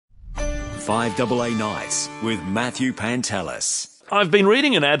5AA Nights with Matthew Pantelis. I've been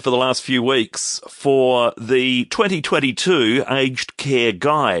reading an ad for the last few weeks for the 2022 Aged Care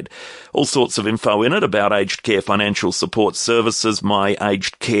Guide. All sorts of info in it about aged care financial support services, my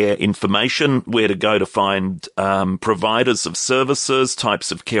aged care information, where to go to find providers of services,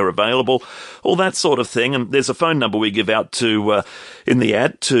 types of care available, all that sort of thing. And there's a phone number we give out to in the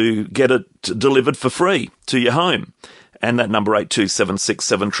ad to get it delivered for free to your home. And that number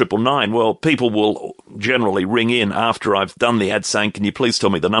 82767999. Well, people will generally ring in after I've done the ad saying, can you please tell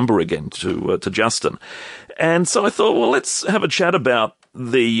me the number again to Justin? And so I thought, well, let's have a chat about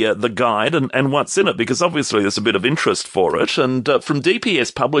the guide and what's in it, because obviously there's a bit of interest for it. And from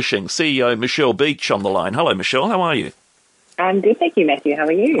DPS Publishing, CEO Michelle Beach on the line. Hello, Michelle. How are you? I'm good, thank you, Matthew. How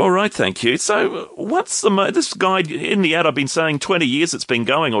are you? All right, thank you. So what's this guide, in the ad I've been saying 20 years it's been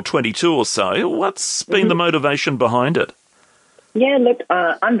going, or 22 or so. What's been the motivation behind it? Yeah, look,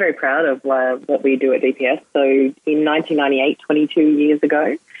 I'm very proud of what we do at DPS. So in 1998, 22 years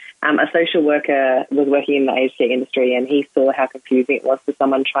ago, a social worker was working in the aged care industry, and he saw how confusing it was for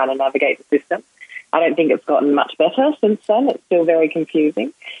someone trying to navigate the system. I don't think it's gotten much better since then. It's still very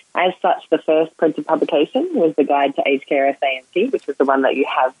confusing. As such, the first printed publication was the Guide to Aged Care SANT, which is the one that you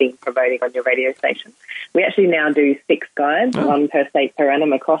have been promoting on your radio station. We actually now do 6 guides, one per state per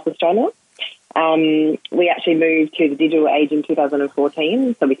annum across Australia. We actually moved to the digital age in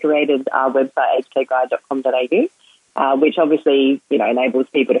 2014, so we created our website, agedcareguide.com.au, which obviously, enables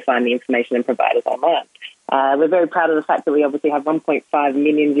people to find the information and providers online. We're very proud of the fact that we obviously have 1.5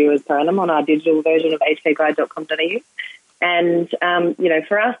 million viewers per annum on our digital version of agedcareguide.com.au. And,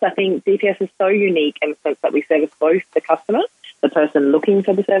 for us, I think DPS is so unique in the sense that we service both the customer, the person looking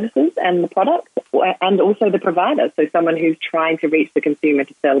for the services and the product, and also the provider, so someone who's trying to reach the consumer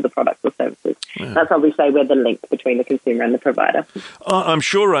to sell the products or services. Yeah. That's why we say we're the link between the consumer and the provider. I'm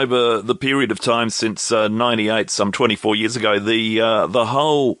sure over the period of time since 98, some 24 years ago, the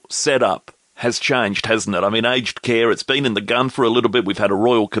whole setup has changed, hasn't it? I mean, aged care, it's been in the gun for a little bit. We've had a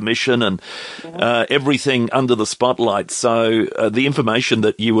Royal Commission and everything under the spotlight. So the information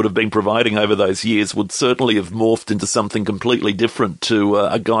that you would have been providing over those years would certainly have morphed into something completely different to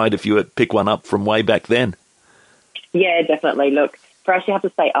a guide if you would pick one up from way back then. Yeah, definitely. Look, for us, you have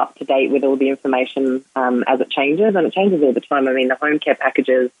to stay up to date with all the information as it changes, and it changes all the time. I mean, the home care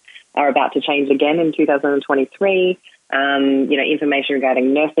packages are about to change again in 2023. Information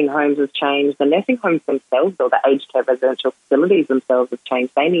regarding nursing homes has changed. The nursing homes themselves, or the aged care residential facilities themselves, have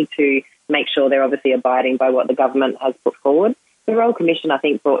changed. They need to make sure they're obviously abiding by what the government has put forward. The Royal Commission, I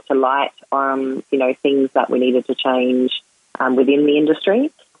think, brought to light, things that we needed to change within the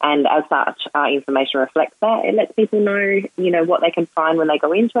industry. And as such, our information reflects that. It lets people know, what they can find when they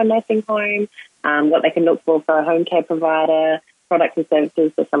go into a nursing home, what they can look for a home care provider, products and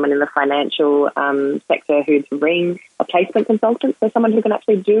services for someone in the financial sector who to ring, a placement consultant, so someone who can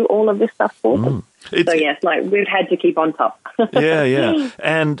actually do all of this stuff for them. So, yes, we've had to keep on top. Yeah.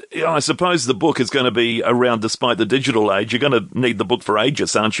 And I suppose the book is going to be around despite the digital age. You're going to need the book for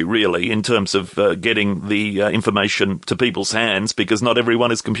ages, aren't you, really, in terms of getting the information to people's hands, because not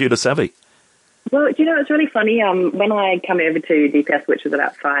everyone is computer savvy. Well, it's really funny. When I come over to DPS, which was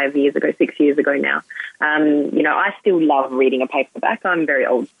about 6 years ago now, I still love reading a paperback. I'm very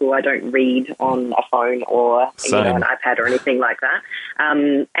old school. I don't read on a phone or an iPad or anything like that.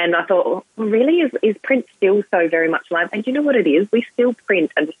 And I thought, really, is print still so very much alive? And you know what it is? We still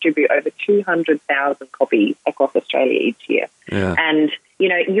print and distribute over 200,000 copies across Australia each year. Yeah. And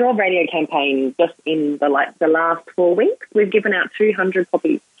your radio campaign, just in the last 4 weeks, we've given out 200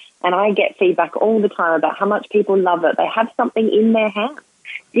 copies. And I get feedback all the time about how much people love it. They have something in their hands.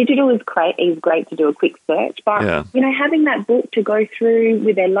 Digital is great to do a quick search, but, having that book to go through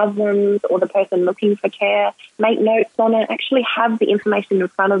with their loved ones or the person looking for care, make notes on it, actually have the information in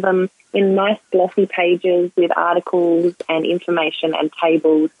front of them in nice glossy pages with articles and information and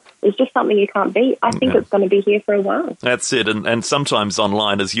tables, is just something you can't beat. I think it's going to be here for a while. That's it. And sometimes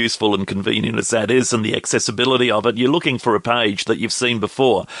online, as useful and convenient as that is, and the accessibility of it, you're looking for a page that you've seen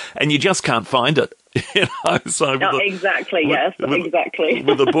before and you just can't find it. Exactly.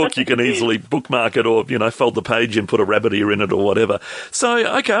 With a book, you can easily bookmark it or, fold the page and put a rabbit ear in it or whatever. So,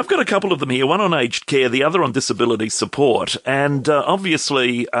 okay, I've got a couple of them here, one on aged care, the other on disability support. And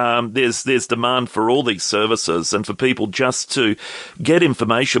obviously, there's demand for all these services and for people just to get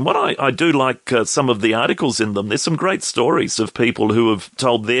information. What I do like some of the articles in them, there's some great stories of people who have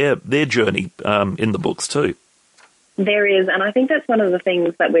told their journey in the books too. There is, and I think that's one of the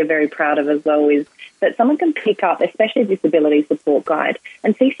things that we're very proud of as well, is that someone can pick up, especially a disability support guide,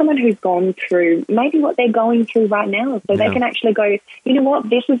 and see someone who's gone through maybe what they're going through right now. So they can actually go, you know what,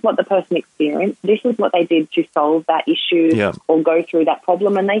 this is what the person experienced, this is what they did to solve that issue or go through that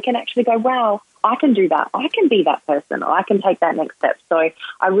problem, and they can actually go, wow, I can do that. I can be that person. I can take that next step. So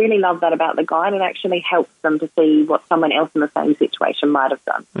I really love that about the guide. It actually helps them to see what someone else in the same situation might have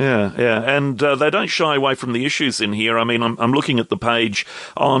done. Yeah. And they don't shy away from the issues in here. I mean, I'm looking at the page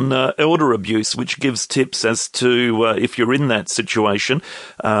on elder abuse, which gives tips as to if you're in that situation,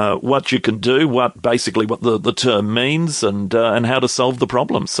 what you can do, what the term means, and how to solve the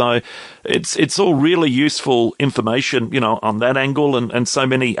problem. So it's all really useful information, on that angle, and so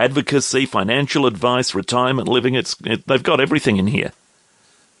many advocacy, financial advice, retirement living. They've got everything in here.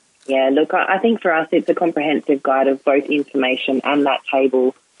 Yeah, look, I think for us it's a comprehensive guide of both information and that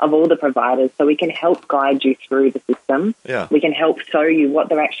table of all the providers, so we can help guide you through the system. Yeah. We can help show you what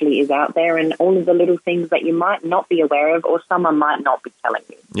there actually is out there and all of the little things that you might not be aware of or someone might not be telling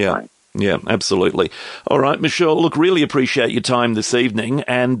you. Yeah. So. Yeah, absolutely. All right, Michelle, look, really appreciate your time this evening.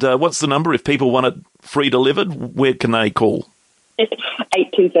 And what's the number if people want it free delivered? Where can they call?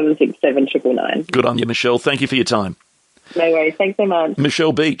 82767999. Good on you, Michelle. Thank you for your time. No worries. Thanks so much.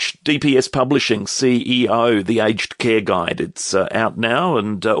 Michelle Beach, DPS Publishing, CEO, The Aged Care Guide. It's out now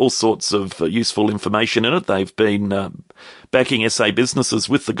and all sorts of useful information in it. They've been backing SA businesses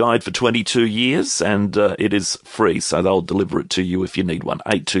with the guide for 22 years and it is free, so they'll deliver it to you if you need one.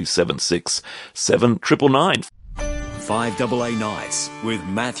 8276 7999. 5AA Nights with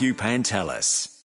Matthew Pantelis.